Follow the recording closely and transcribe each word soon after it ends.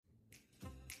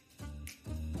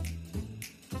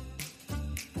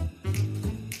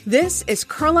This is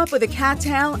Curl Up with a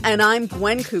Cattail, and I'm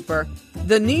Gwen Cooper,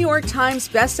 the New York Times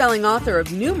bestselling author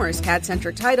of numerous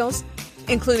cat-centric titles,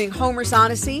 including Homer's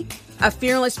Odyssey, A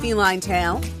Fearless Feline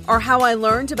Tale, or How I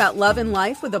Learned About Love and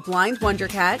Life with a Blind Wonder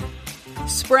Cat,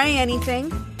 Spray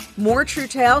Anything, More True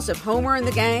Tales of Homer and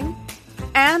the Gang,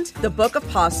 and The Book of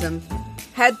Possum,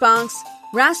 Head Bonks,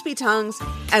 Raspy Tongues,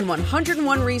 and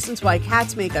 101 Reasons Why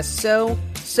Cats Make Us So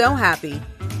happy.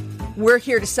 We're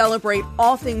here to celebrate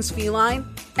all things feline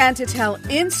and to tell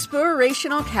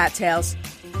inspirational cat tales.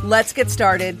 Let's get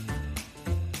started.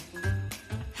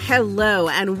 Hello,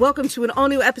 and welcome to an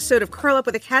all-new episode of Curl Up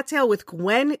with a Cattail with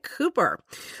Gwen Cooper.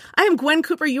 I am Gwen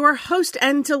Cooper, your host,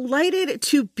 and delighted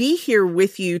to be here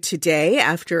with you today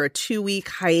after a 2-week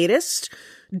hiatus,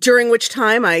 during which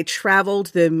time I traveled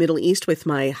the Middle East with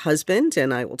my husband,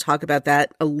 and I will talk about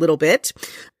that a little bit.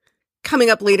 Coming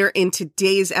up later in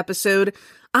today's episode,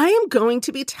 I am going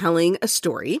to be telling a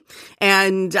story,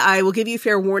 and I will give you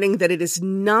fair warning that it is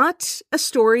not a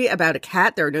story about a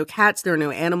cat. There are no cats, there are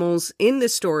no animals in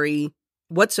this story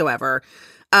whatsoever.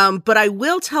 But I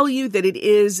will tell you that it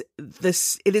is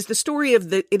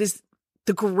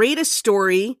the greatest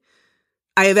story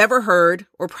I have ever heard,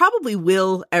 or probably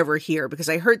will ever hear, because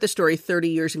I heard the story 30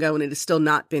 years ago and it has still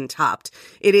not been topped.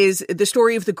 It is the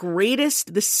story of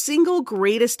the single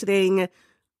greatest thing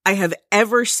I have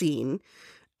ever seen.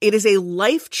 It is a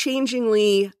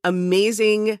life-changingly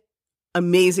amazing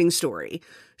story.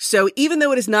 So even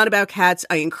though it is not about cats,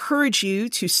 I encourage you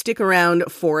to stick around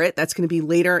for it. That's going to be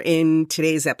later in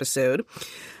today's episode.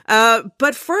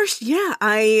 But first,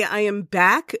 I am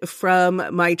back from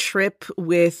my trip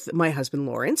with my husband,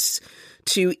 Lawrence,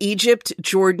 to Egypt,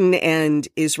 Jordan, and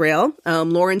Israel.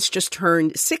 Lawrence just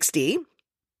turned 60.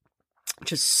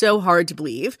 Which is so hard to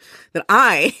believe that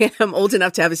I am old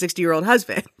enough to have a 60-year-old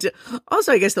husband.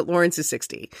 Also, I guess that Lawrence is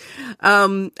 60.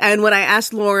 And when I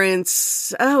asked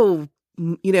Lawrence, like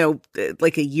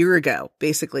a year ago,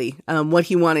 basically, what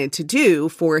he wanted to do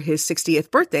for his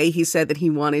 60th birthday, he said that he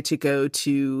wanted to go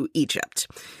to Egypt.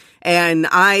 And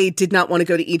I did not want to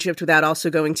go to Egypt without also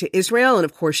going to Israel and,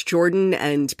 of course, Jordan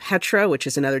and Petra, which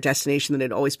is another destination that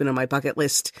had always been on my bucket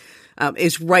list,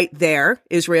 is right there.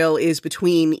 Israel is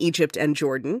between Egypt and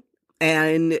Jordan.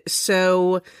 And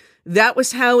so that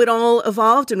was how it all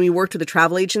evolved. And we worked with a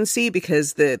travel agency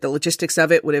because the logistics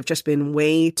of it would have just been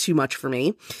way too much for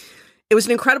me. It was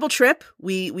an incredible trip.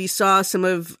 We saw some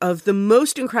of the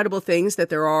most incredible things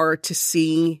that there are to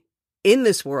see in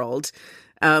this world.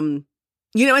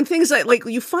 And things like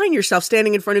you find yourself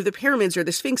standing in front of the pyramids or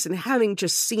the Sphinx and having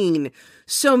just seen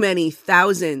so many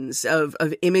thousands of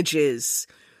images,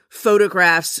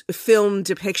 photographs, film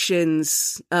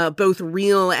depictions, both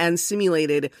real and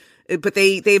simulated, but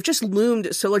they've just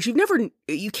loomed so large.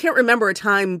 You can't remember a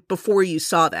time before you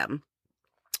saw them,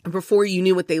 before you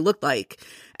knew what they looked like.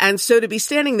 And so to be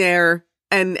standing there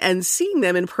and seeing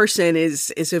them in person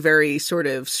is a very sort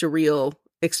of surreal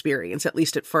experience, at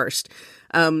least at first.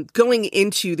 Going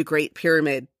into the Great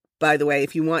Pyramid, by the way,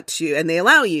 if you want to, and they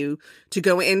allow you to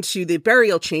go into the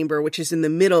burial chamber, which is in the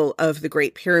middle of the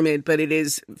Great Pyramid, but it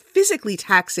is physically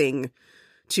taxing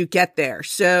to get there.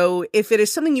 So if it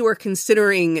is something you are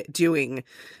considering doing,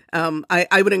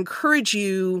 I would encourage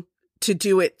you to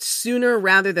do it sooner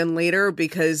rather than later,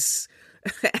 because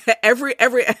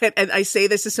and I say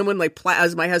this as someone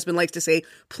as my husband likes to say,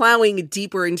 plowing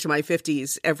deeper into my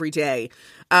 50s every day.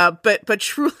 But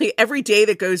truly every day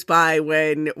that goes by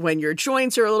when your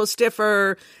joints are a little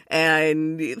stiffer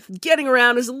and getting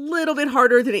around is a little bit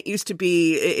harder than it used to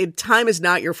be, time is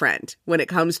not your friend when it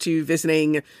comes to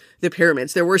visiting the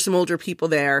pyramids. There were some older people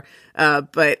there,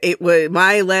 but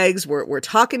my legs were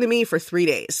talking to me for 3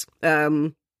 days.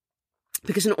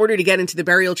 Because in order to get into the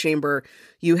burial chamber,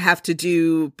 you have to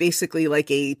do basically like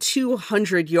a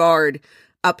 200-yard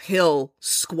uphill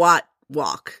squat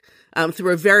walk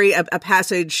through a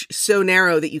passage so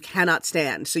narrow that you cannot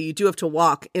stand. So you do have to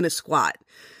walk in a squat.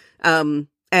 And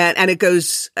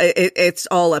it's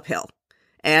all uphill.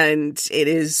 And it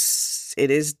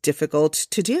is difficult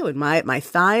to do. And my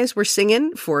thighs were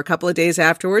singing for a couple of days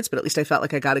afterwards, but at least I felt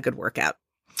like I got a good workout.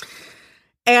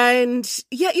 And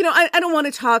I don't want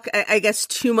to talk, I guess,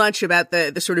 too much about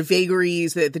the sort of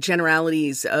vagaries, the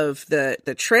generalities of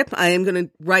the trip. I am going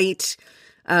to write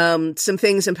some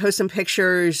things and post some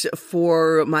pictures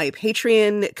for my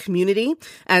Patreon community.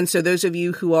 And so those of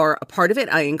you who are a part of it,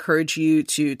 I encourage you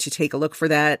to take a look for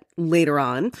that later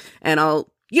on. And I'll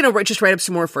just write up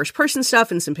some more first person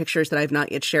stuff and some pictures that I've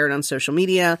not yet shared on social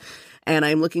media. And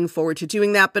I'm looking forward to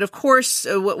doing that. But of course,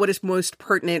 what is most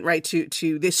pertinent, right,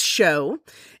 to this show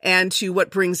and to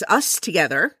what brings us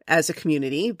together as a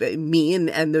community, me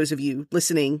and those of you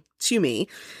listening to me,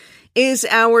 is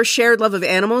our shared love of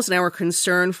animals and our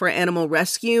concern for animal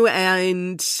rescue.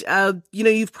 And,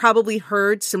 you've probably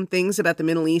heard some things about the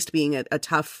Middle East being a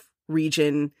tough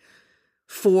region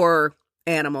for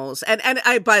animals. And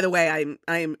I, by the way,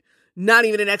 I'm not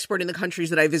even an expert in the countries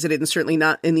that I visited, and certainly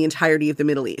not in the entirety of the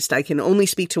Middle East. I can only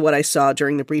speak to what I saw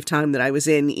during the brief time that I was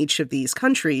in each of these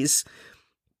countries.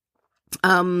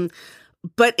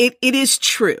 But it is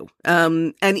true,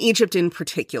 and Egypt in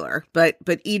particular, but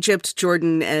Egypt,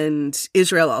 Jordan, and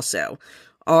Israel also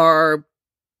are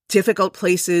difficult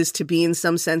places to be in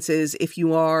some senses if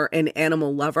you are an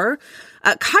animal lover.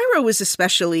 Cairo was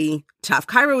especially tough.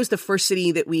 Cairo was the first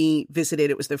city that we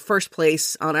visited. It was the first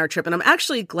place on our trip, and I'm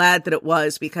actually glad that it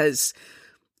was, because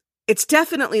it's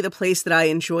definitely the place that I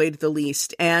enjoyed the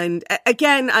least. And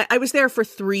again, I was there for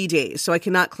 3 days, so I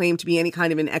cannot claim to be any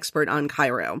kind of an expert on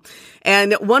Cairo.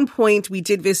 And at one point, we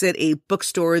did visit a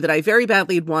bookstore that I very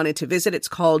badly wanted to visit. It's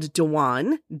called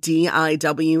Diwan,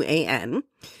 Diwan.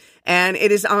 And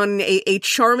it is on a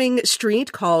charming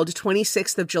street called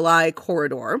 26th of July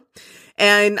Corridor.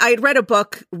 And I had read a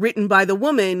book written by the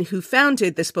woman who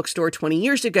founded this bookstore 20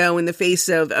 years ago in the face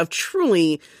of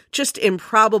truly just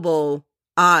improbable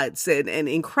odds and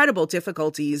incredible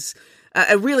difficulties.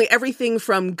 Really everything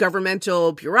from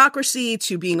governmental bureaucracy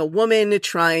to being a woman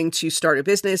trying to start a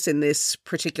business in this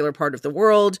particular part of the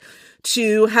world,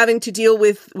 to having to deal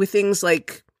with things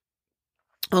like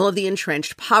all of the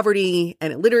entrenched poverty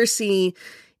and illiteracy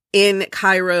in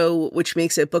Cairo, which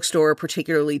makes a bookstore a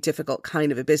particularly difficult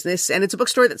kind of a business. And it's a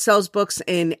bookstore that sells books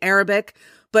in Arabic,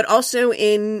 but also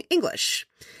in English.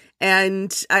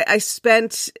 And I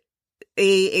spent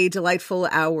a delightful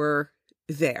hour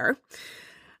there.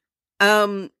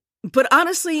 But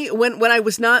honestly, when I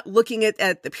was not looking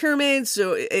at the pyramids,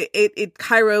 so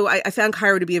Cairo, I found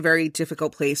Cairo to be a very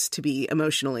difficult place to be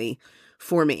emotionally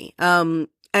for me.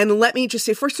 And let me just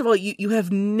say, first of all, you have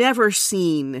never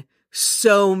seen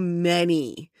so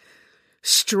many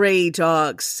stray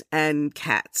dogs and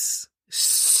cats.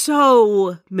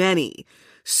 So many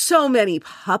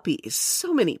puppies.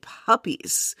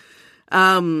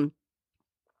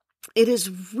 It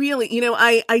is really,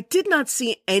 I did not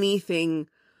see anything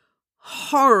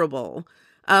horrible.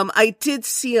 I did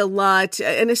see a lot,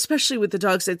 and especially with the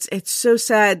dogs, it's so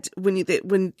sad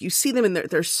when you see them and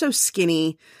they're so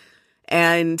skinny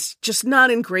and just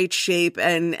not in great shape.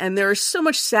 And there is so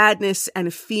much sadness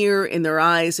and fear in their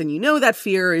eyes. And that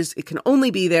fear it can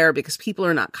only be there because people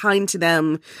are not kind to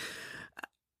them.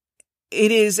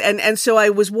 It is. And so I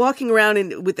was walking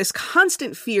around with this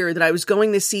constant fear that I was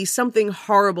going to see something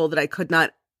horrible that I could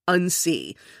not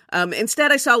unsee.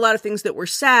 Instead, I saw a lot of things that were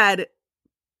sad,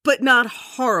 but not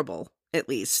horrible, at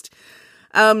least.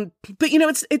 But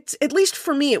it's at least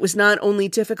for me, it was not only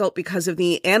difficult because of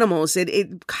the animals.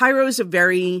 Cairo is a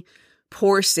very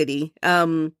poor city.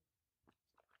 And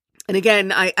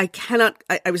again, I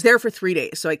was there for 3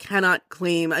 days, so I cannot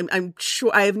claim, I'm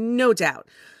sure, I have no doubt.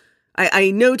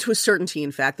 I know to a certainty,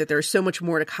 in fact, that there's so much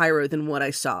more to Cairo than what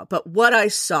I saw. But what I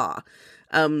saw,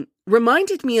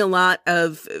 reminded me a lot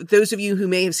of those of you who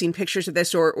may have seen pictures of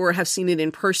this or have seen it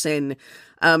in person.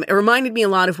 It reminded me a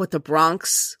lot of what the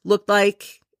Bronx looked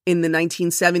like in the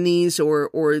 1970s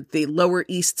or the Lower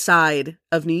East Side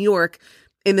of New York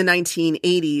in the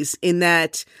 1980s, in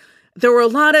that there were a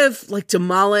lot of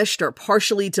demolished or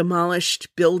partially demolished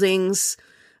buildings,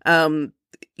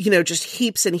 just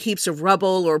heaps and heaps of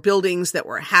rubble, or buildings that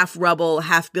were half rubble,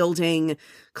 half building,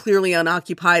 clearly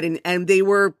unoccupied. And there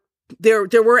were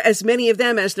as many of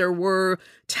them as there were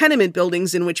tenement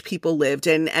buildings in which people lived.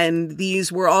 And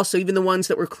these were also, even the ones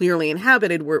that were clearly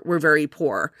inhabited were very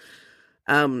poor.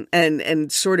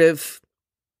 And sort of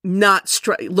not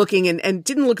looking and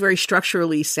didn't look very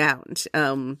structurally sound.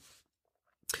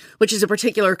 Which is a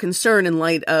particular concern in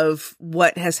light of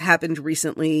what has happened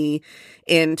recently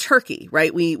in Turkey,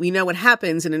 right? We know what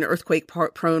happens in an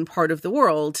earthquake-prone part of the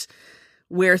world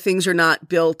where things are not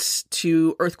built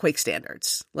to earthquake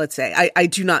standards, let's say. I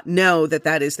do not know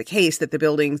that is the case, that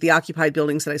the occupied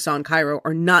buildings that I saw in Cairo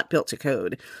are not built to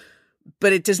code.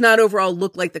 But it does not overall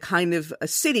look like the kind of a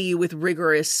city with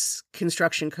rigorous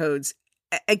construction codes.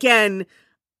 Again,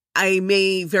 I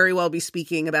may very well be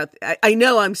speaking about, I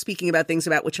know I'm speaking about things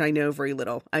about which I know very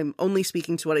little. I'm only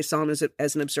speaking to what I saw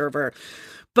as an observer.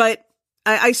 But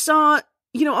I saw,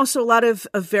 also a lot of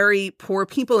very poor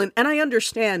people. And I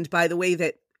understand, by the way,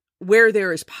 that where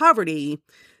there is poverty,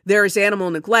 there is animal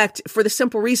neglect for the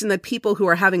simple reason that people who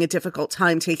are having a difficult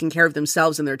time taking care of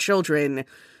themselves and their children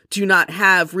do not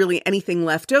have really anything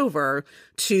left over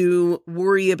to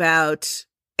worry about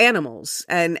animals.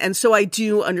 And so I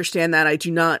do understand that. I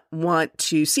do not want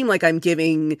to seem like I'm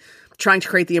trying to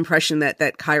create the impression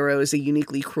that Cairo is a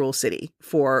uniquely cruel city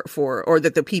or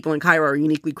that the people in Cairo are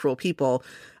uniquely cruel people.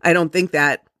 I don't think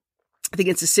that. I think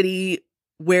it's a city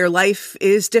where life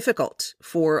is difficult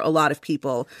for a lot of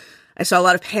people. I saw a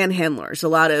lot of panhandlers, a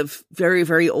lot of very,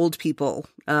 very old people,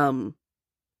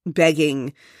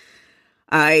 begging.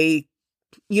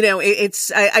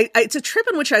 It's a trip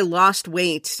in which I lost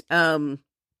weight,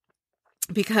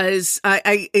 because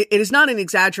it is not an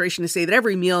exaggeration to say that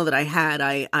every meal that I had,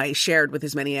 I shared with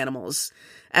as many animals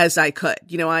as I could.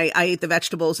 I ate the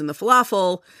vegetables and the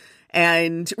falafel,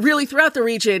 and really throughout the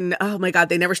region, oh my God,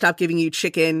 they never stopped giving you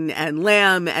chicken and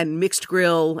lamb and mixed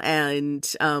grill. And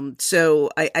so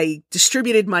I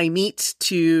distributed my meat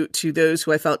to those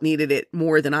who I felt needed it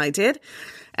more than I did.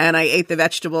 And I ate the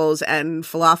vegetables and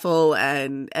falafel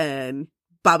and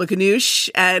baba ganoush,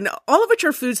 and all of which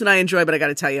are foods that I enjoy, but I got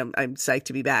to tell you, I'm psyched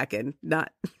to be back and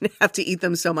not have to eat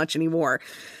them so much anymore.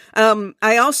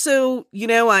 I also,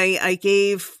 I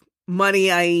gave money.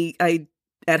 I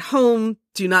at home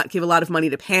do not give a lot of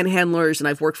money to panhandlers, and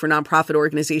I've worked for nonprofit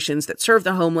organizations that serve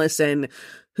the homeless and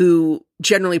who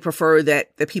generally prefer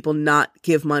that people not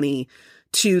give money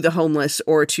to the homeless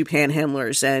or to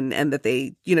panhandlers, and that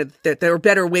they, that there are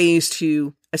better ways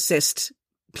to assist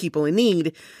people in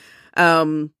need.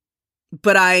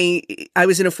 But I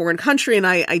was in a foreign country, and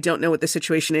I don't know what the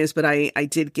situation is, but I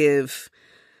did give,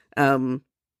 to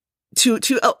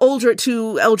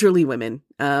elderly women,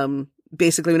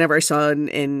 basically whenever I saw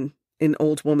an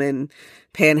old woman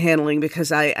panhandling,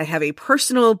 because I have a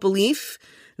personal belief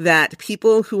that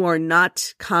people who are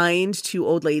not kind to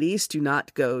old ladies do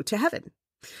not go to heaven.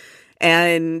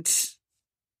 And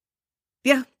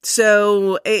yeah,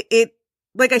 so it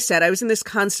like I said, I was in this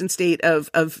constant state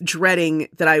of dreading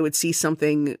that I would see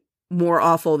something more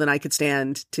awful than I could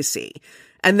stand to see.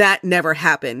 And that never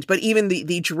happened. But even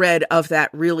the dread of that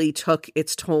really took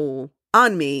its toll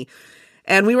on me.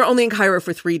 And we were only in Cairo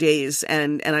for 3 days.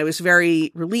 And I was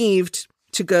very relieved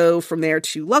to go from there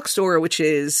to Luxor, which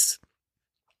is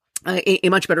a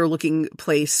much better looking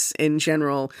place in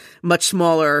general, much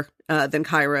smaller than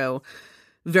Cairo.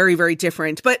 Very, very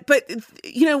different. But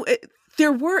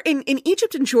there were in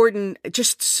Egypt and Jordan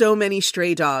just so many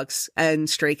stray dogs and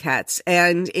stray cats.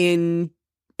 And in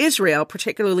Israel,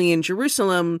 particularly in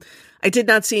Jerusalem, I did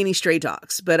not see any stray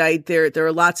dogs, but there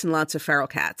are lots and lots of feral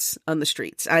cats on the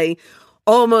streets. I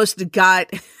almost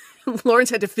got Lawrence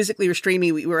had to physically restrain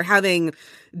me. We were having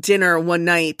dinner one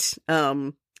night,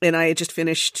 and I had just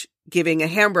finished giving a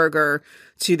hamburger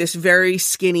to this very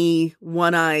skinny,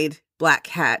 one-eyed black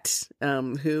cat,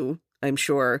 who I'm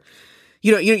sure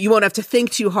you won't have to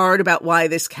think too hard about why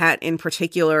this cat in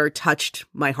particular touched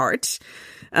my heart.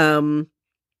 And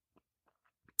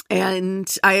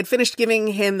I had finished giving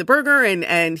him the burger,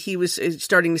 and he was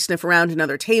starting to sniff around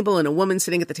another table, and a woman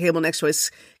sitting at the table next to us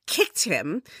kicked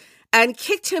him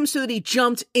so that he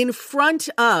jumped in front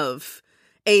of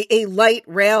a light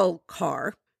rail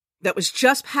car that was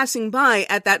just passing by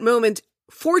at that moment.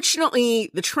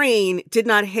 Fortunately, the train did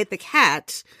not hit the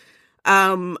cat.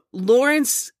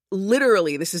 Lawrence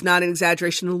literally, this is not an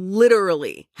exaggeration,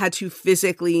 literally had to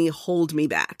physically hold me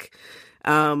back.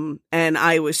 And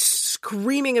I was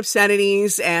screaming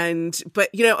obscenities but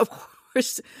of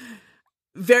course,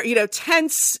 very,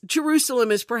 tense.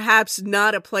 Jerusalem is perhaps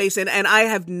not a place, and I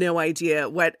have no idea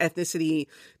what ethnicity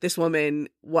this woman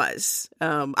was.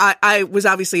 I was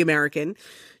obviously American.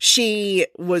 She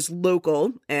was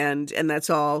local, and that's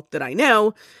all that I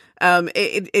know.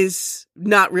 It is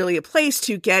not really a place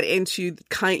to get into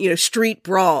street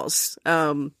brawls.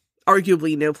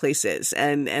 Arguably no place is.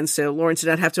 And so Lawrence did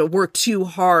not have to work too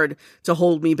hard to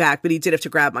hold me back, but he did have to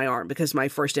grab my arm, because my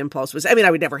first impulse was, I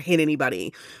would never hit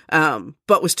anybody,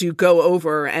 but was to go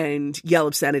over and yell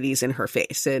obscenities in her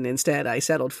face. And instead I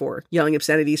settled for yelling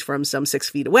obscenities from some 6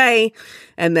 feet away,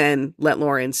 and then let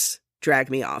Lawrence drag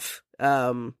me off.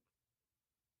 But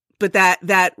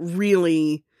that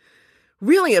really,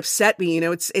 really upset me.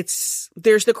 It's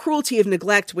there's the cruelty of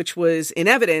neglect, which was in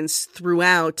evidence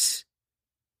throughout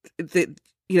the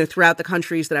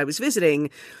countries that I was visiting.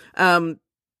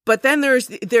 But then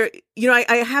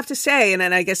I have to say, and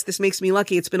I guess this makes me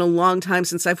lucky, it's been a long time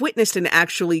since I've witnessed an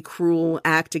actually cruel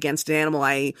act against an animal.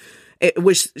 It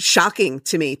was shocking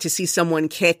to me to see someone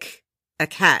kick a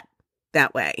cat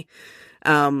that way.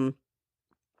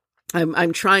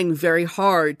 I'm trying very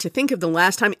hard to think of the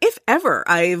last time, if ever,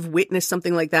 I've witnessed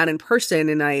something like that in person,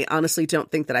 and I honestly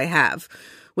don't think that I have,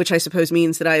 which I suppose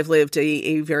means that I've lived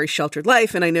a very sheltered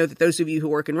life. And I know that those of you who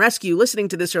work in rescue listening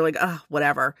to this are like, oh,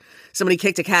 whatever. Somebody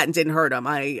kicked a cat and didn't hurt him.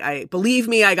 I believe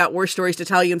me, I got worse stories to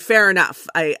tell you, and fair enough.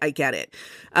 I get it.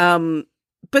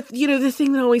 But the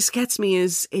thing that always gets me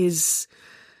is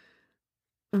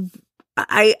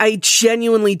I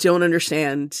genuinely don't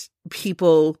understand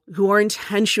people who are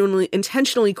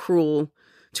intentionally cruel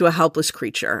to a helpless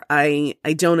creature. I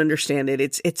don't understand it.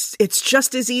 It's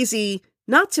just as easy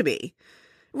not to be.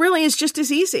 Really, it's just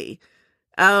as easy.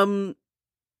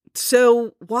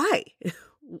 So why?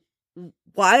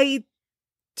 Why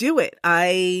do it?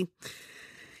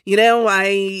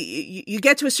 You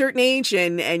get to a certain age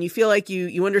and you feel like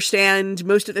you understand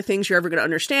most of the things you're ever going to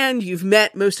understand. You've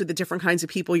met most of the different kinds of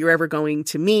people you're ever going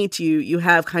to meet. You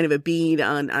have kind of a bead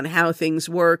on how things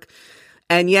work.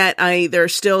 And yet there are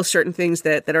still certain things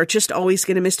that are just always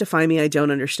going to mystify me. I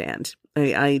don't understand.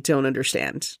 I don't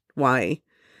understand why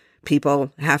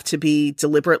people have to be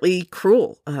deliberately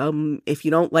cruel. If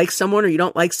you don't like someone or you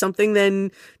don't like something,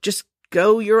 then just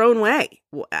go your own way.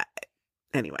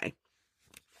 Anyway.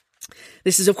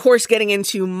 This is, of course, getting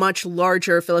into much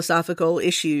larger philosophical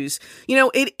issues.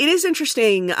 It is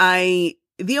interesting.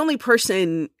 The only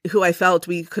person who I felt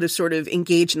we could have sort of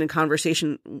engaged in a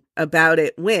conversation about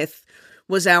it with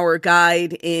was our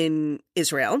guide in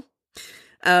Israel.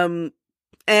 And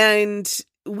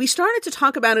we started to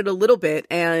talk about it a little bit,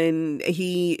 and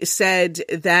he said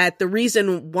that the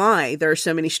reason why there are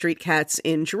so many street cats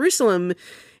in Jerusalem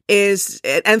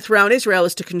and throughout Israel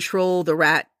is to control the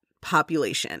rat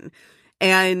population.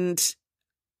 And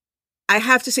I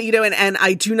have to say, and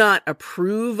I do not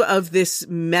approve of this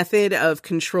method of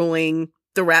controlling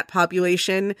the rat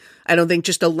population. I don't think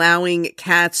just allowing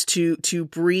cats to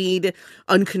breed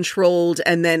uncontrolled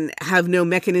and then have no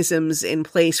mechanisms in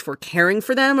place for caring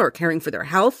for them or caring for their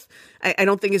health, I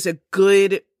don't think is a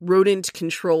good rodent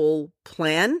control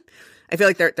plan. I feel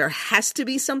like there has to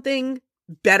be something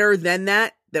better than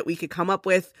that we could come up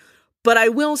with. But I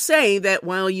will say that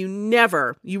while you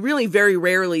really very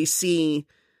rarely see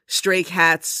stray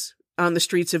cats on the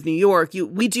streets of New York,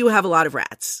 we do have a lot of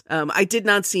rats. I did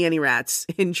not see any rats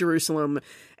in Jerusalem.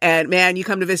 And man, you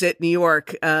come to visit New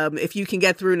York, if you can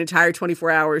get through an entire 24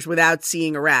 hours without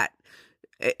seeing a rat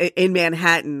in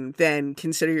Manhattan, then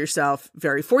consider yourself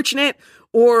very fortunate,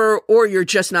 or you're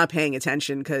just not paying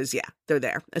attention because, yeah, they're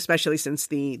there, especially since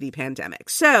the pandemic.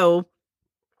 So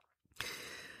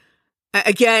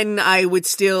again, I would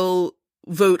still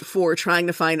vote for trying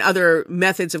to find other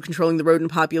methods of controlling the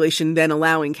rodent population than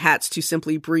allowing cats to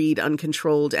simply breed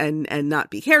uncontrolled and not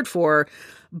be cared for.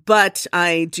 But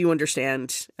I do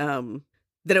understand that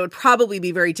it would probably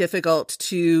be very difficult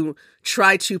to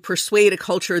try to persuade a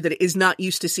culture that is not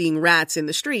used to seeing rats in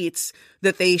the streets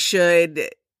that they should,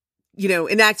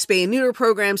 enact spay and neuter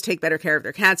programs, take better care of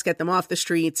their cats, get them off the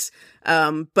streets.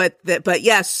 But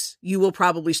yes, you will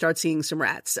probably start seeing some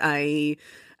rats.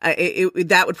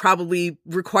 That would probably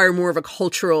require more of a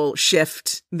cultural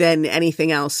shift than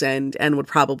anything else, and would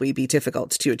probably be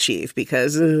difficult to achieve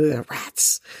because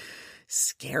rats,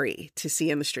 scary to see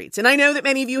in the streets. And I know that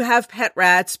many of you have pet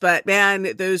rats, but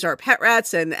man, those are pet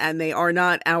rats, and they are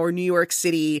not our New York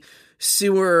City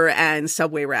sewer and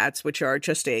subway rats, which are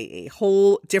just a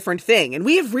whole different thing. And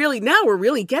we're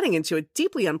really getting into a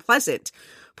deeply unpleasant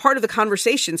part of the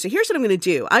conversation. So here's what I'm going to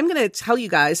do. I'm going to tell you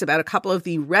guys about a couple of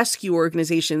the rescue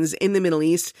organizations in the Middle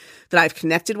East that I've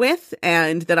connected with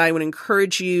and that I would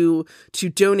encourage you to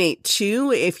donate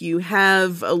to. If you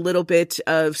have a little bit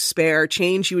of spare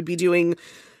change, you would be doing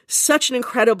such an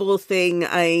incredible thing.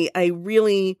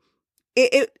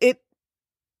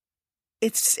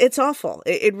 It's awful.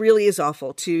 It really is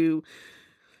awful to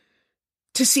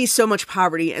see so much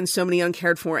poverty and so many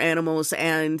uncared for animals.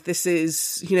 And this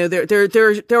is,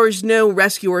 there is no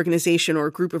rescue organization or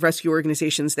group of rescue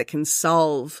organizations that can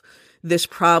solve this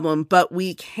problem, but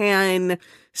we can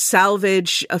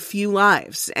salvage a few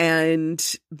lives. And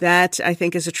that, I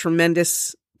think, is a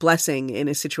tremendous blessing in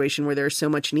a situation where there's so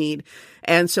much need.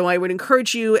 And so I would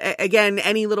encourage you, again,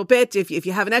 any little bit, if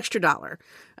you have an extra dollar,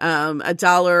 a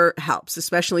dollar helps,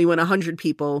 especially when 100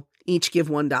 people each give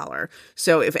 $1.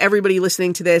 So if everybody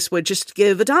listening to this would just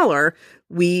give $1,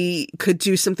 we could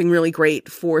do something really great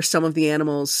for some of the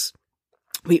animals.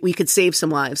 We could save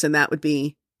some lives, and that would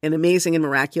be an amazing and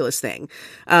miraculous thing.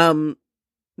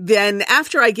 Then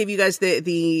after I give you guys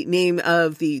the name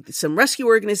of some rescue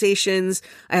organizations,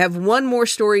 I have one more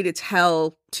story to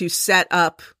tell to set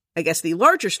up, I guess, the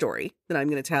larger story that I'm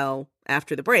going to tell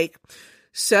after the break.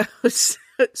 So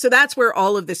So that's where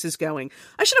all of this is going.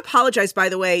 I should apologize, by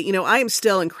the way. You know, I am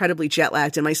still incredibly jet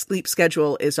lagged and my sleep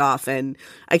schedule is off and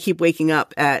I keep waking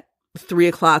up at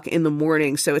 3:00 in the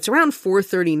morning. So it's around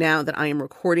 4:30 now that I am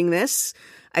recording this.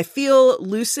 I feel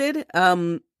lucid.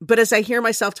 But as I hear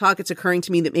myself talk, it's occurring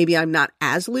to me that maybe I'm not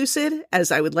as lucid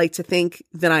as I would like to think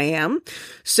that I am.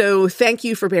 So thank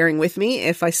you for bearing with me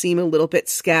if I seem a little bit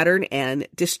scattered and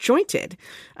disjointed.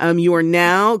 You are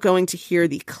now going to hear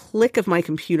the click of my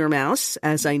computer mouse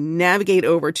as I navigate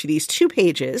over to these 2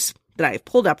 pages that I've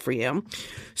pulled up for you.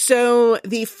 So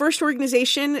the first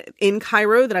organization in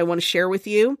Cairo that I want to share with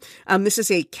you, this is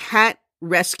a cat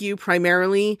rescue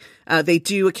primarily. They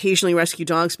do occasionally rescue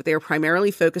dogs, but they are primarily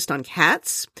focused on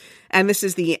cats. And this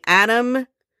is the Adam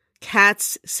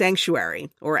Cats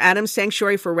Sanctuary, or Adam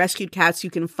Sanctuary for Rescued Cats.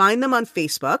 You can find them on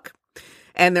Facebook,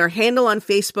 and their handle on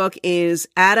Facebook is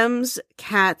Adams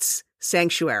Cats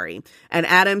Sanctuary. And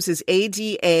Adams is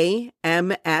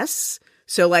ADAMS.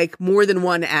 So like more than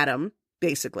one Adam,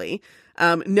 basically.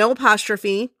 No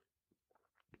apostrophe.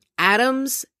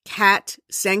 Adams Cat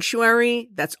Sanctuary.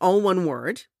 That's all one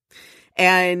word.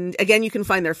 And again, you can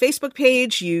find their Facebook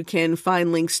page. You can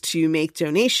find links to make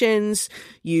donations.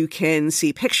 You can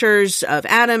see pictures of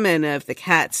Adam and of the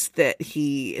cats that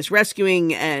he is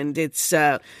rescuing. And it's,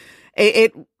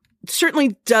 it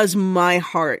certainly does my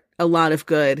heart a lot of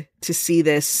good to see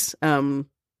this,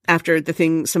 after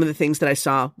some of the things that I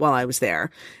saw while I was there.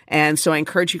 And so I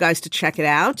encourage you guys to check it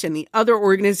out. And the other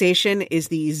organization is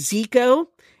the Zico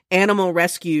Animal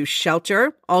Rescue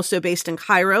Shelter, also based in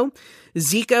Cairo.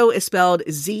 Zico is spelled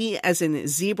Z as in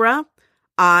zebra,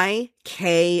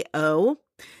 IKO.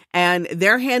 And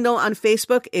their handle on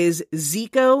Facebook is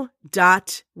zico.rescue.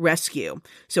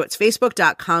 So it's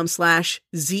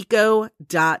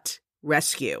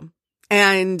facebook.com/zico.rescue.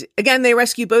 And again, they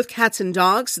rescue both cats and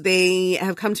dogs. They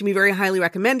have come to me very highly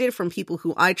recommended from people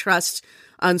who I trust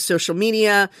on social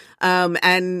media.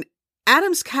 And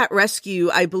Adams Cat Rescue,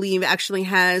 I believe, actually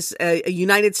has a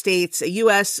United States, a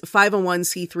U.S.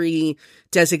 501c3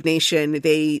 designation.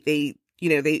 They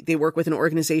work with an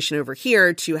organization over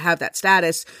here to have that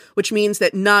status, which means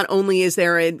that not only is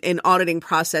there an auditing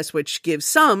process, which gives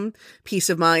some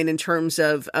peace of mind in terms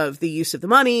of the use of the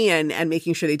money and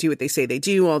making sure they do what they say they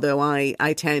do, although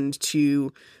I tend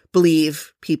to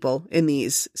believe people in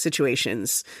these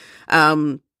situations.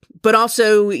 But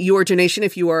also your donation,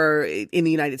 if you are in the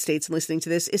United States and listening to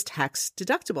this, is tax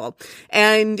deductible.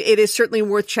 And it is certainly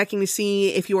worth checking to see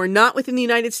if you are not within the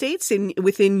United States and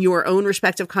within your own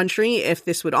respective country, if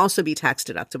this would also be tax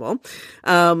deductible.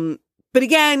 But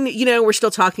again, we're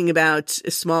still talking about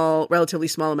relatively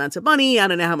small amounts of money. I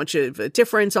don't know how much of a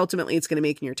difference ultimately it's going to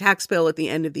make in your tax bill at the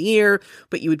end of the year,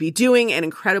 but you would be doing an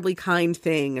incredibly kind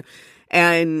thing.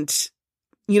 And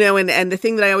and the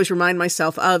thing that I always remind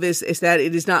myself of is that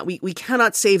it is not, we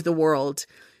cannot save the world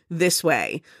this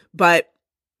way. But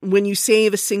when you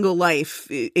save a single life,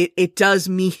 it does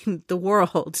mean the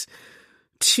world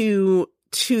to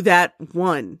that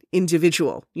one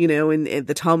individual, and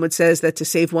the Talmud says that to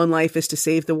save one life is to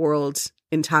save the world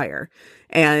entire.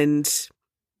 And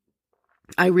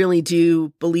I really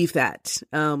do believe that.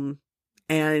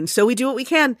 And so we do what we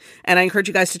can. And I encourage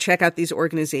you guys to check out these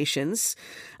organizations.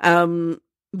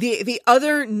 The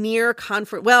other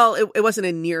it wasn't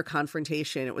a near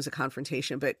confrontation. It was a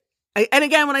confrontation, but and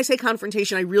again, when I say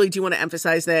confrontation, I really do want to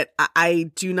emphasize that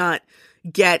I do not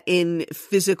get in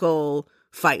physical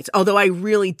fights. Although I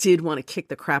really did want to kick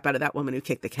the crap out of that woman who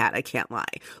kicked the cat. I can't lie.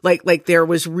 Like there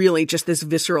was really just this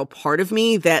visceral part of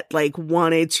me that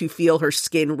wanted to feel her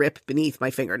skin rip beneath my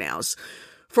fingernails,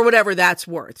 for whatever that's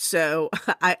worth. So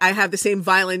I have the same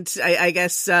violent, I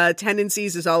guess,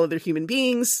 tendencies as all other human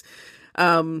beings.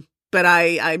 But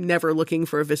I'm never looking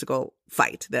for a physical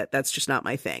fight. That's just not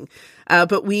my thing.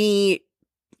 But we,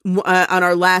 on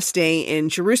our last day in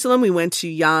Jerusalem, we went to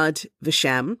Yad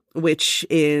Vashem, which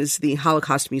is the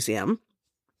Holocaust Museum.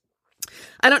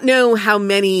 I don't know how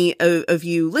many of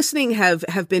you listening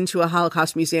have been to a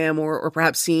Holocaust museum or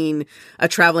perhaps seen a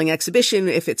traveling exhibition.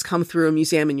 If it's come through a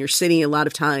museum in your city, a lot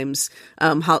of times,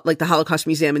 like the Holocaust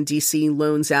Museum in DC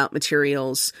loans out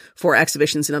materials for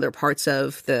exhibitions in other parts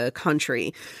of the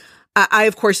country. I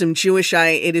of course, am Jewish.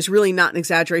 It is really not an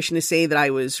exaggeration to say that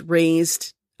I was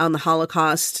raised on the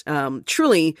Holocaust,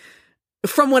 truly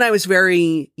from when I was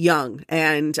very young.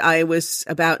 And I was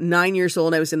about 9 years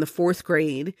old. I was in the 4th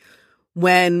grade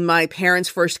when my parents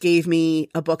first gave me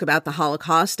a book about the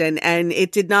Holocaust, and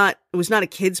it was not a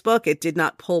kid's book. It did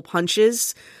not pull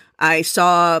punches. I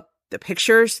saw the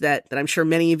pictures that I'm sure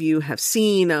many of you have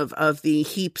seen of the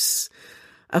heaps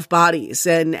of bodies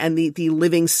and the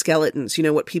living skeletons, you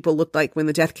know, what people looked like when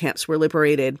the death camps were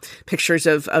liberated, pictures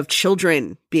of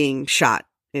children being shot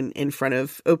in front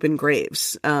of open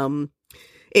graves.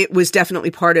 It was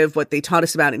definitely part of what they taught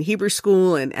us about in Hebrew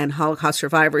school, and Holocaust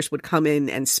survivors would come in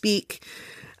and speak.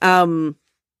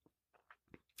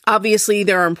 Obviously,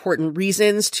 there are important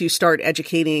reasons to start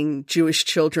educating Jewish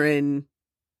children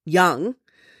young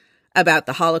about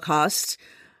the Holocaust.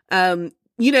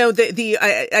 You know,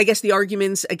 I guess the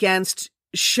arguments against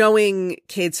showing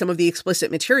kids some of the explicit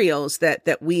materials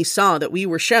that we saw, that we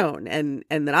were shown, and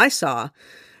that I saw,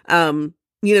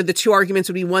 you know, the two arguments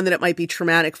would be one, that it might be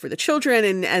traumatic for the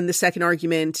children, and the second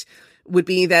argument would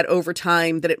be that over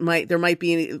time that there might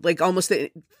be like almost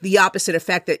the opposite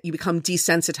effect, that you become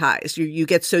desensitized. You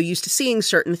get so used to seeing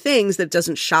certain things that it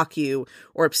doesn't shock you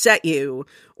or upset you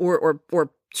or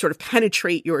sort of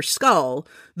penetrate your skull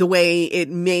the way it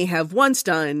may have once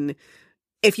done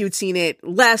if you'd seen it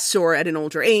less or at an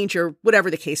older age or whatever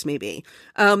the case may be.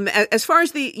 As far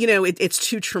as the, you know, it's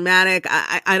too traumatic.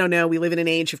 I don't know. We live in an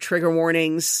age of trigger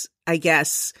warnings, I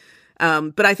guess.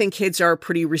 But I think kids are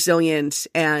pretty resilient,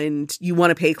 and you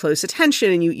want to pay close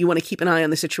attention, and you want to keep an eye on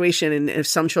the situation. And if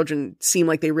some children seem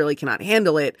like they really cannot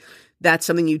handle it, that's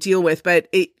something you deal with. But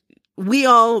we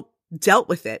all dealt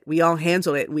with it. We all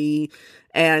handled it.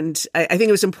 And I think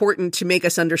it was important to make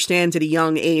us understand at a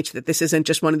young age that this isn't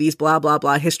just one of these blah, blah,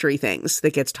 blah history things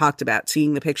that gets talked about.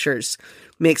 Seeing the pictures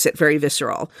makes it very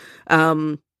visceral.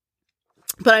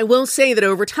 But I will say that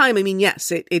over time, I mean, yes,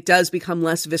 it does become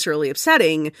less viscerally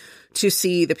upsetting to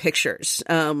see the pictures.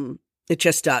 It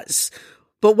just does.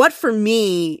 But what for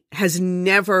me has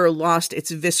never lost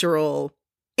its visceral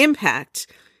impact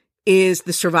is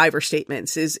the survivor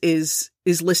statements, is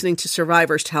listening to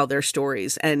survivors tell their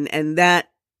stories. And that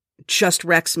just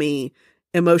wrecks me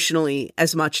emotionally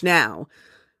as much now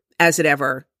as it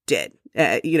ever did.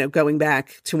 You know, going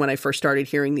back to when I first started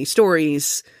hearing these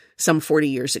stories some 40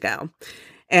 years ago.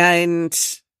 And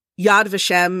Yad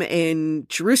Vashem in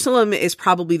Jerusalem is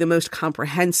probably the most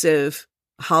comprehensive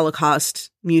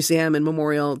Holocaust museum and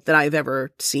memorial that I've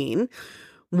ever seen,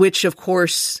 which of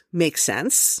course makes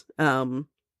sense. And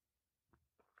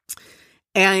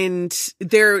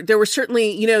there were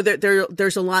certainly, you know,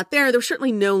 there's a lot there. There was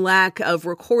certainly no lack of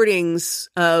recordings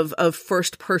of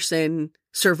first person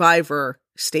survivor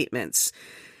statements.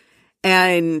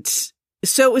 And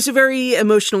so it was a very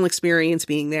emotional experience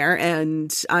being there,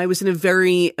 and I was in a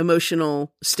very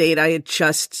emotional state. I had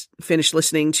just finished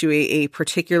listening to a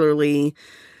particularly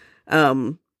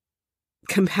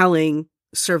compelling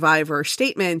survivor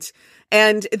statement.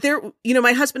 And there, you know,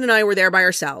 my husband and I were there by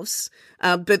ourselves.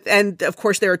 And of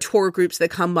course there are tour groups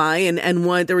that come by, and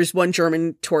there was one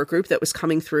German tour group that was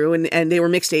coming through, and they were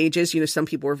mixed ages. You know, some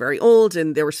people were very old,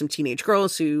 and there were some teenage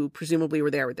girls who presumably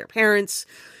were there with their parents.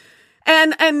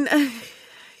 And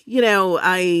you know,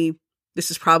 this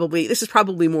is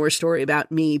probably more a story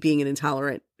about me being an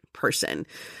intolerant person.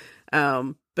 But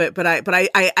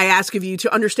I ask of you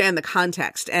to understand the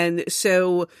context. And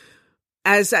so,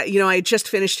 as you know, I just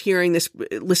finished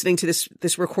listening to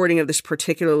this recording of this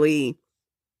particularly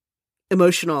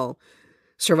emotional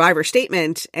survivor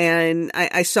statement, and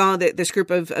I saw that this group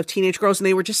of teenage girls, and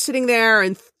they were just sitting there,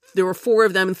 and there were 4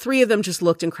 of them, and 3 of them just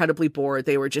looked incredibly bored.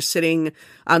 They were just sitting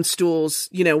on stools,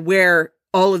 you know, where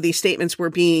all of these statements were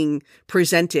being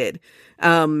presented.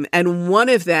 And one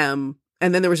of them,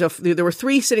 and then there were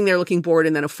 3 sitting there looking bored,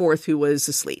 and then a 4th who was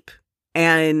asleep.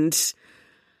 And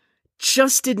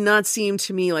just did not seem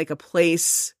to me like a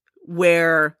place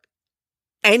where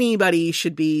anybody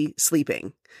should be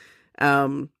sleeping.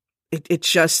 It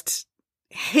just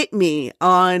hit me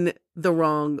on the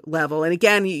wrong level. And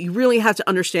again, you really have to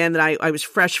understand that I was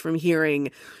fresh from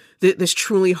hearing this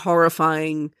truly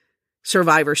horrifying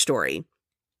survivor story.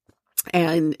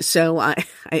 And so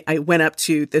I went up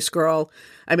to this girl.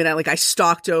 I mean, I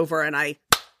stalked over and I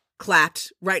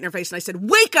clapped right in her face and I said,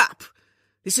 "Wake up!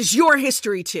 This is your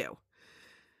history too."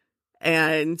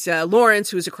 And Lawrence,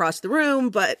 who was across the room,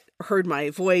 but heard my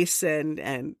voice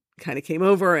and kind of came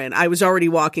over, and I was already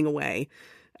walking away.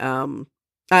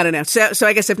 I don't know. So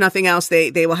I guess if nothing else,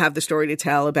 they will have the story to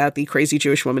tell about the crazy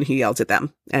Jewish woman who yelled at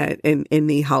them in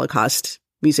the Holocaust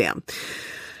Museum.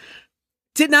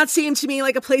 Did not seem to me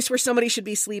like a place where somebody should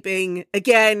be sleeping.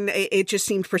 Again, it just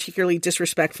seemed particularly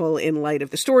disrespectful in light of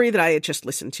the story that I had just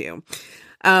listened to.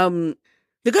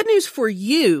 The good news for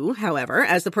you, however,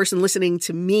 as the person listening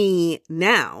to me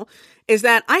now, is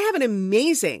that I have an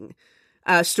amazing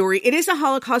story. It is a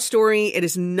Holocaust story. It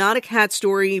is not a cat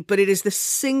story, but it is the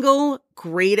single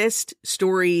greatest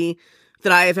story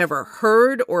that I have ever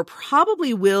heard or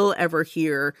probably will ever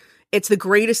hear It's the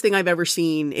greatest thing I've ever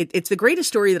seen. It's the greatest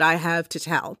story that I have to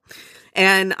tell.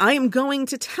 And I am going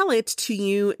to tell it to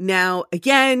you now,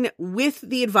 again, with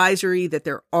the advisory that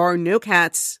there are no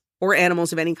cats or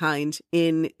animals of any kind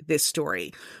in this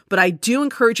story. But I do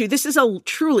encourage you, this is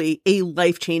truly a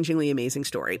life-changingly amazing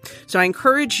story. So I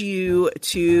encourage you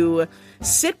to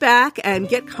sit back and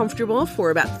get comfortable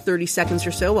for about 30 seconds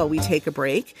or so while we take a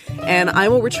break. And I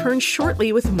will return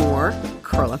shortly with more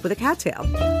Curl Up with a Cattail.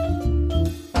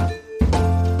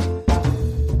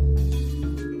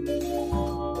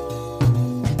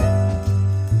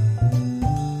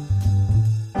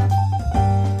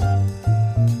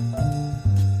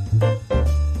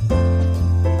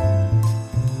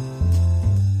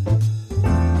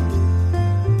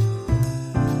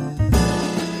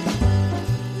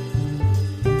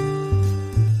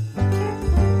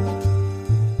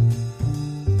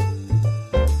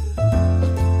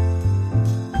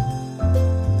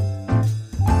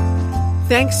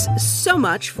 Thanks so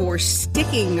much for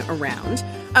sticking around.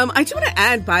 I do want to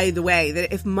add, by the way,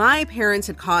 that if my parents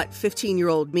had caught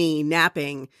 15-year-old me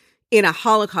napping in a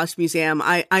Holocaust museum,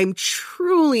 I'm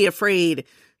truly afraid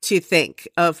to think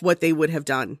of what they would have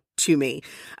done to me.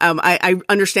 I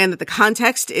understand that the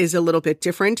context is a little bit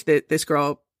different, that this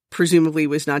girl presumably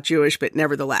was not Jewish, but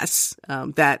nevertheless,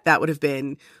 that would have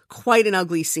been quite an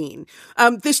ugly scene.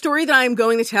 The story that I'm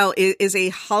going to tell is a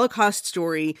Holocaust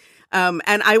story, and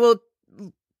I will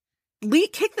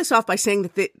kick this off by saying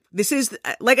that this is,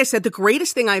 like I said, the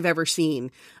greatest thing I've ever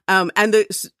seen. And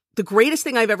the greatest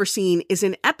thing I've ever seen is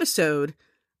an episode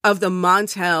of the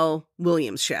Montel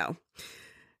Williams Show.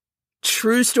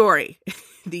 True story.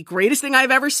 The greatest thing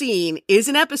I've ever seen is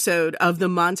an episode of the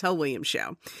Montel Williams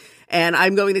Show. And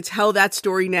I'm going to tell that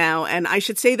story now. And I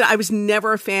should say that I was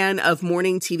never a fan of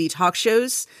morning TV talk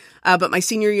shows. But my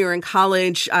senior year in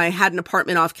college, I had an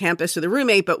apartment off campus with a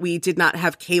roommate, but we did not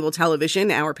have cable television.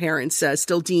 Our parents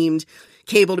still deemed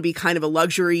cable to be kind of a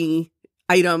luxury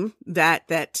item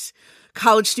that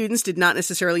college students did not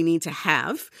necessarily need to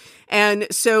have. And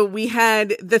so we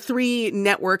had the 3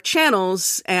 network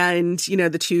channels and,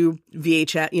 the 2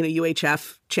 VHF,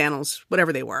 UHF channels,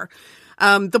 whatever they were.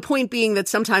 The point being that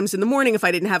sometimes in the morning, if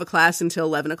I didn't have a class until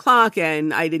 11 o'clock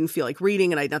and I didn't feel like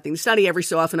reading and I had nothing to study, every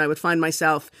so often I would find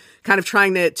myself kind of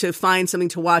trying to find something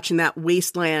to watch in that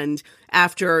wasteland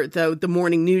after the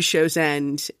morning news shows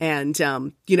end and,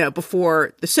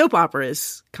 before the soap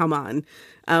operas come on.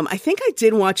 I think I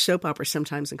did watch soap operas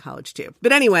sometimes in college too.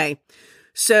 But anyway,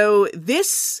 so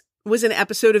this was an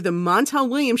episode of the Montel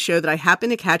Williams Show that I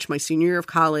happened to catch my senior year of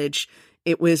college.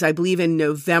 It was, I believe, in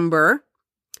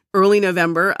early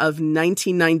November of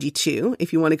 1992,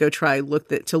 if you want to go try look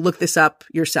this up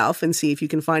yourself and see if you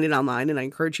can find it online, and I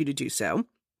encourage you to do so.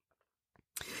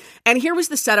 And here was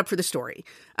the setup for the story.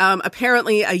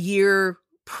 Apparently, a year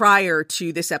prior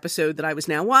to this episode that I was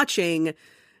now watching,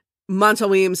 Montel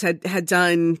Williams had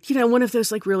done, one of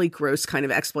those like really gross kind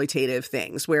of exploitative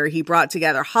things where he brought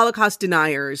together Holocaust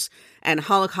deniers and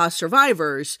Holocaust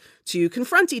survivors to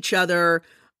confront each other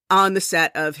on the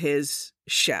set of his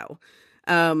show.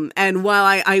 And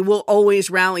while I will always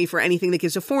rally for anything that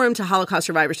gives a forum to Holocaust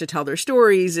survivors to tell their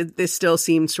stories, this still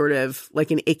seemed sort of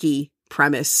like an icky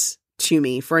premise to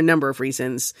me for a number of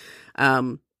reasons.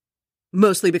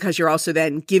 Mostly because you're also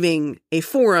then giving a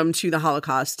forum to the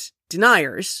Holocaust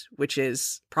deniers, which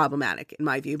is problematic in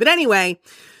my view. But anyway,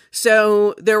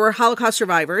 so there were Holocaust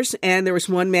survivors and there was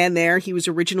one man there. He was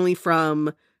originally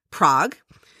from Prague,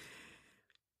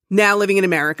 now living in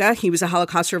America. He was a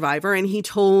Holocaust survivor and he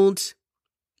told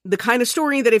the kind of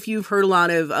story that if you've heard a lot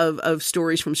of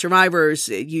stories from survivors,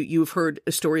 you've heard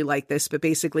a story like this, but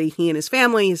basically he and his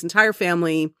family, his entire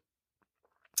family,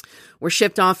 were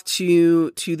shipped off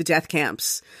to the death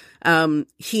camps.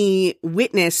 He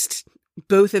witnessed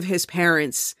both of his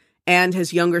parents and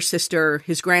his younger sister,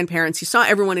 his grandparents. He saw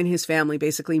everyone in his family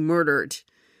basically murdered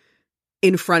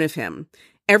in front of him.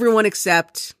 Everyone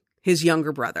except his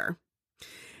younger brother.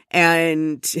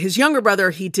 And his younger brother,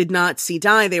 he did not see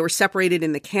die. They were separated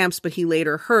in the camps, but he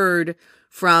later heard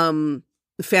from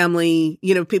family,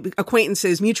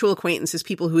 acquaintances, mutual acquaintances,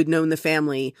 people who had known the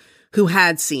family who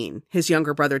had seen his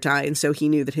younger brother die. And so he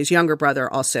knew that his younger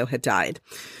brother also had died.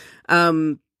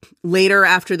 Later,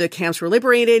 after the camps were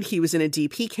liberated, he was in a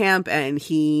DP camp and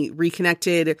he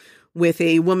reconnected with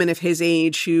a woman of his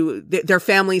age who their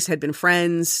families had been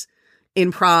friends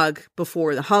in Prague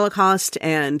before the Holocaust,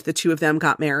 and the two of them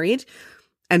got married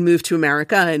and moved to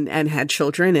America and had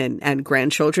children and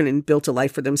grandchildren and built a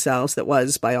life for themselves that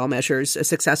was, by all measures, a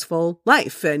successful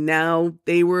life. And now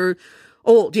they were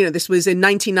old. This was in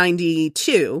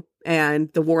 1992,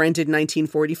 And the war ended in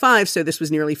 1945, so this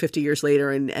was nearly 50 years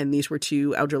later, and these were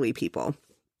two elderly people.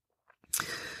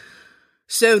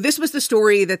 So this was the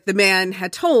story that the man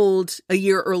had told a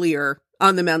year earlier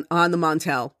on the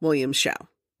Montel Williams show.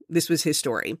 This was his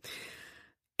story.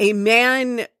 A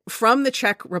man from the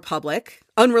Czech Republic,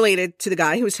 unrelated to the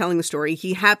guy who was telling the story,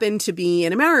 he happened to be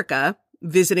in America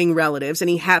visiting relatives, and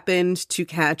he happened to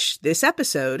catch this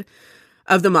episode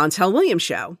of the Montel Williams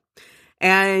show.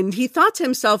 And he thought to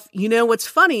himself, you know, what's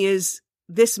funny is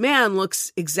this man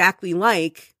looks exactly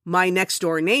like my next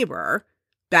door neighbor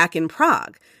back in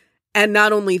Prague. And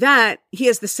not only that, he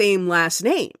has the same last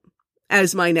name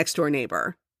as my next door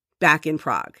neighbor back in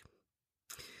Prague.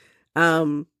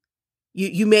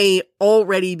 You may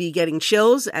already be getting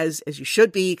chills, as you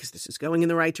should be, because this is going in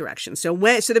the right direction. So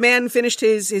the man finished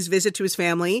his visit to his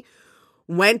family,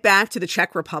 went back to the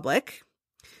Czech Republic.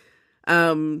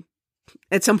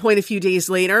 At some point a few days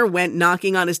later, went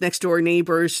knocking on his next door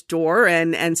neighbor's door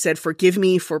and said, "Forgive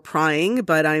me for prying,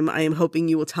 but I am hoping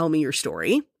you will tell me your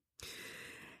story."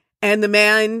 And the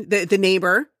man, the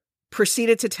neighbor,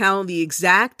 proceeded to tell the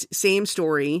exact same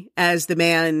story as the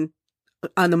man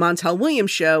on the Montel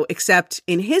Williams show, except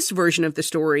in his version of the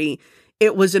story,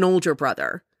 it was an older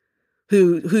brother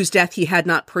whose death he had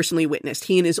not personally witnessed.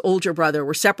 He and his older brother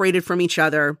were separated from each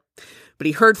other, but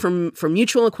he heard from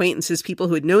mutual acquaintances, people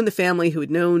who had known the family, who had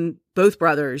known both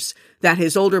brothers, that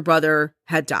his older brother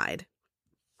had died.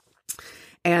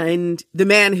 And the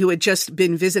man who had just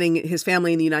been visiting his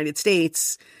family in the United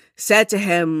States said to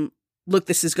him, "Look,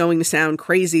 this is going to sound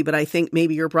crazy, but I think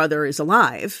maybe your brother is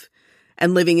alive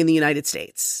and living in the United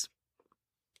States."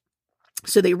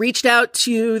 So they reached out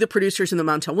to the producers in the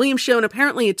Montel Williams show, and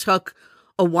apparently it took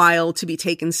a while to be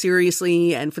taken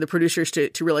seriously and for the producers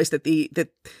to realize that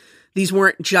these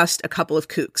weren't just a couple of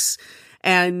kooks.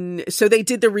 And so they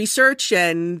did the research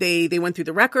and they went through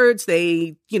the records.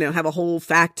 They, have a whole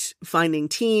fact-finding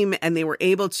team, and they were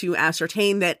able to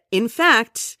ascertain that, in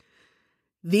fact,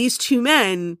 these two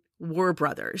men were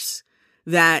brothers.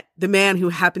 That the man who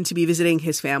happened to be visiting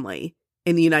his family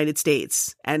in the United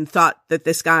States and thought that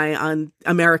this guy on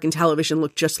American television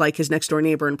looked just like his next door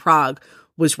neighbor in Prague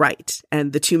was right.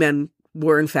 And the two men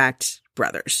were, in fact,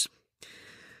 brothers.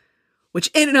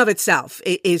 Which in and of itself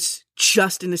is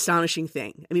just an astonishing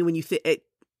thing. I mean, when you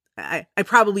I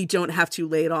probably don't have to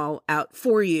lay it all out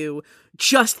for you.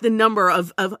 Just the number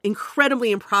of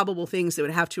incredibly improbable things that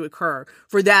would have to occur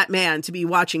for that man to be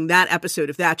watching that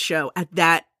episode of that show at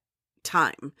that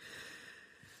time.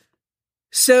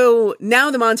 So now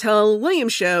the Montel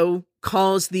Williams show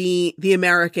calls the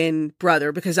American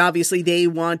brother, because obviously they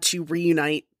want to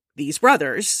reunite these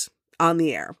brothers on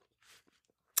the air.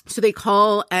 So they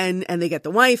call and they get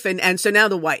the wife, and so now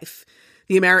the wife,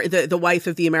 the wife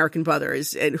of the American brother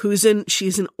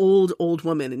she's an old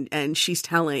woman, and she's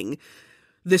telling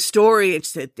the story. And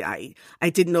she said, I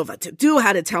didn't know what to do,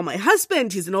 how to tell my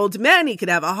husband. He's an old man. He could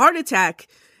have a heart attack.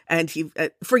 And he,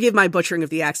 forgive my butchering of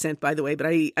the accent, by the way,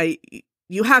 but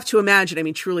you have to imagine, I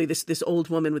mean, truly this old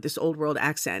woman with this old world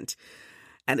accent.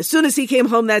 And as soon as he came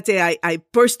home that day, I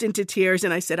burst into tears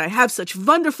and I said, "I have such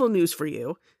wonderful news for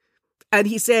you." And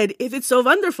he said, "If it's so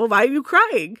wonderful, why are you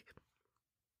crying?"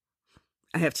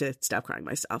 I have to stop crying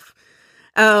myself.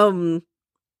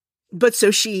 But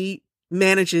so she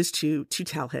manages to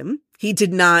tell him. He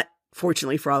did not,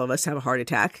 fortunately for all of us, have a heart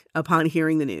attack upon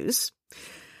hearing the news.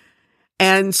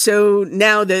 And so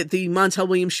now the Montel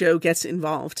Williams show gets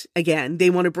involved again. They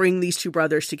want to bring these two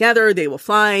brothers together. They will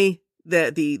fly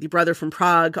the brother from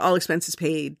Prague, all expenses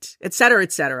paid, et cetera,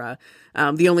 et cetera.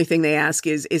 The only thing they ask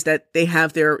is that they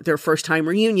have their first time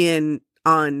reunion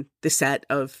on the set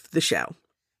of the show.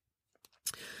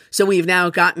 So we've now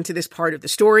gotten to this part of the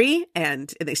story,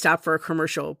 and they stop for a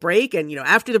commercial break. And,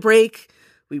 after the break,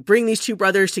 we bring these two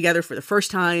brothers together for the first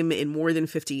time in more than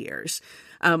 50 years.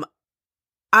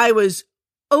 I was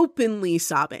openly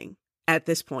sobbing at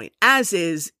this point, as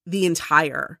is the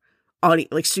entire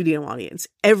studio audience.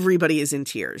 Everybody is in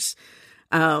tears.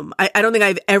 I don't think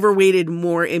I've ever waited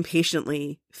more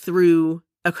impatiently through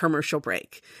a commercial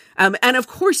break. And of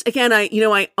course, again, I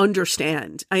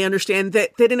understand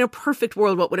that in a perfect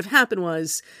world, what would have happened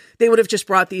was they would have just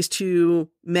brought these two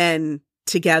men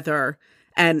together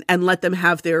and let them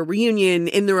have their reunion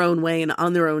in their own way and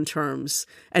on their own terms,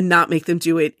 and not make them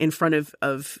do it in front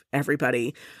of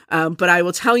everybody. But I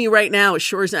will tell you right now, as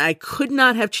sure as I could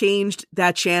not have changed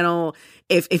that channel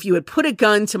if you had put a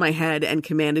gun to my head and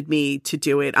commanded me to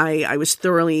do it. I was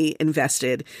thoroughly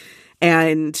invested.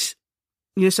 And,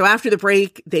 so after the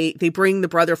break, they bring the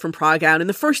brother from Prague out, and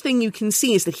the first thing you can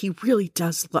see is that he really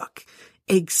does look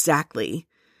exactly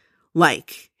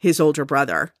like his older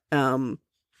brother.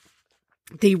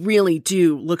 they really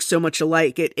do look so much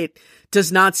alike. It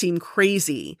does not seem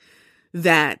crazy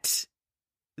that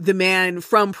the man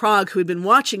from Prague who had been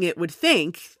watching it would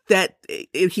think that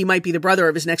he might be the brother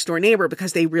of his next door neighbor,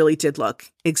 because they really did look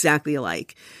exactly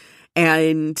alike.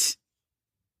 And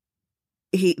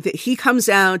he comes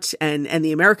out, and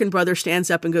the American brother stands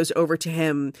up and goes over to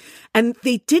him, and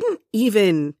they didn't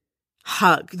even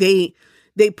hug. They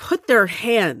put their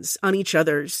hands on each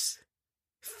other's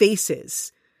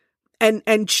faces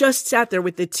and just sat there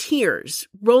with the tears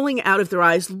rolling out of their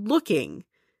eyes, looking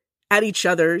at each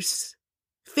other's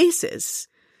faces.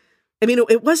 I mean,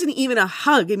 it wasn't even a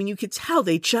hug. I mean, you could tell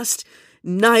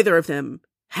neither of them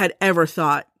had ever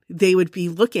thought they would be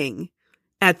looking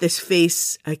at this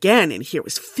face again. And here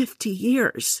was 50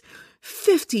 years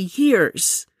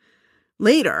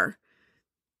later.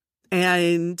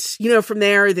 And, from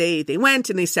there, they went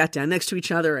and they sat down next to each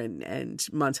other, and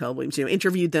Montel Williams,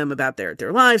 interviewed them about their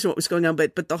lives and what was going on.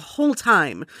 But the whole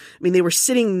time, I mean, they were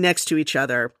sitting next to each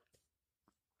other,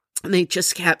 and they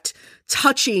just kept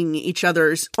touching each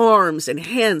other's arms and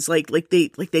hands like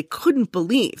they couldn't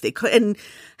believe they could. And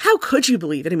how could you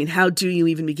believe it? I mean, how do you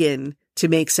even begin to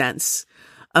make sense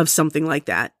of something like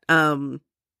that? But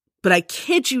I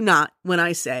kid you not when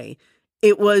I say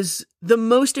it was the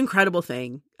most incredible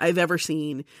thing I've ever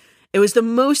seen. It was the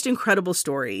most incredible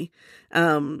story.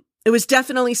 It was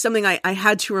definitely something I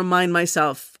had to remind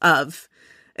myself of.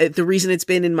 The reason it's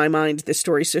been in my mind, this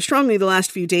story, so strongly the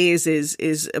last few days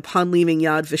is upon leaving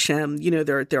Yad Vashem,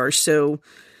 there are so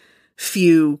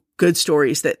few good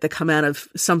stories that come out of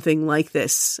something like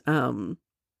this.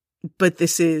 But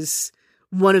this is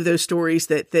one of those stories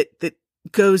that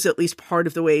goes at least part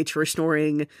of the way to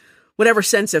restoring whatever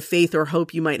sense of faith or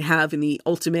hope you might have in the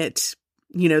ultimate,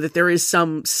 that there is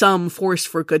some force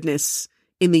for goodness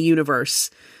in the universe.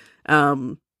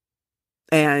 And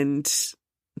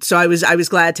so I was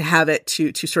glad to have it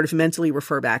to sort of mentally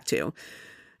refer back to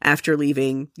after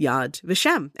leaving Yad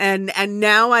Vashem. And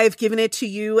now I've given it to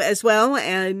you as well.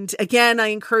 And again, I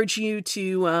encourage you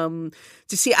to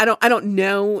see, I don't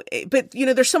know, but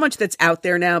there's so much that's out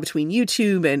there now between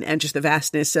YouTube and just the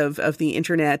vastness of the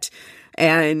internet.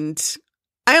 And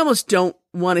I almost don't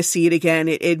want to see it again.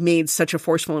 It made such a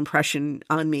forceful impression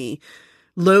on me.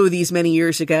 Lo, these many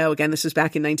years ago, again, this was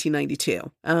back in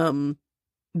 1992.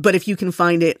 But if you can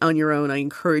find it on your own, I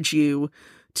encourage you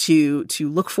to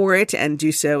look for it and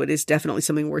do so. It is definitely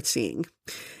something worth seeing.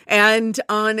 And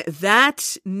on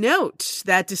that note,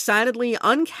 that decidedly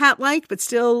uncat-like, but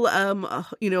still,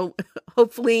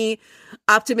 hopefully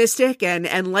optimistic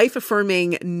and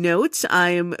life-affirming note,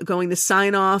 I am going to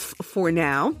sign off for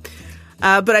now.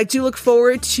 But I do look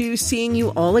forward to seeing you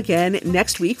all again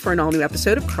next week for an all-new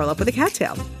episode of Curl Up with a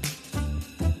Cattail.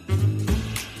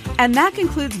 And that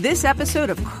concludes this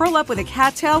episode of Curl Up with a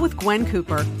Cattail with Gwen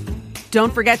Cooper.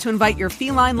 Don't forget to invite your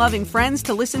feline-loving friends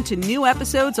to listen to new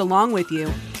episodes along with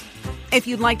you. If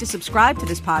you'd like to subscribe to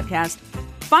this podcast,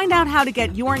 find out how to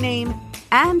get your name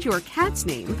and your cat's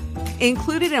name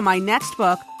included in my next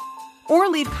book, or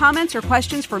leave comments or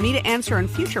questions for me to answer in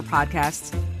future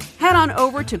podcasts, head on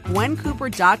over to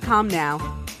gwencooper.com now.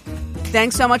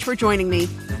 Thanks so much for joining me,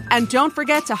 and don't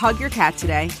forget to hug your cat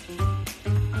today.